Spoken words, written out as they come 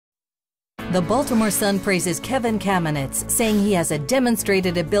The Baltimore Sun praises Kevin Kamenetz, saying he has a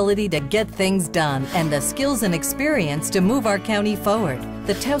demonstrated ability to get things done and the skills and experience to move our county forward.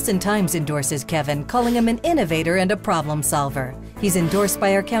 The Towson Times endorses Kevin, calling him an innovator and a problem solver. He's endorsed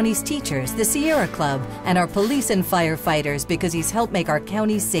by our county's teachers, the Sierra Club, and our police and firefighters because he's helped make our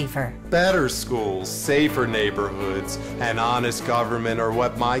county safer. Better schools, safer neighborhoods, and honest government are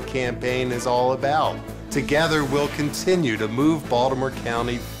what my campaign is all about. Together, we'll continue to move Baltimore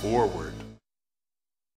County forward.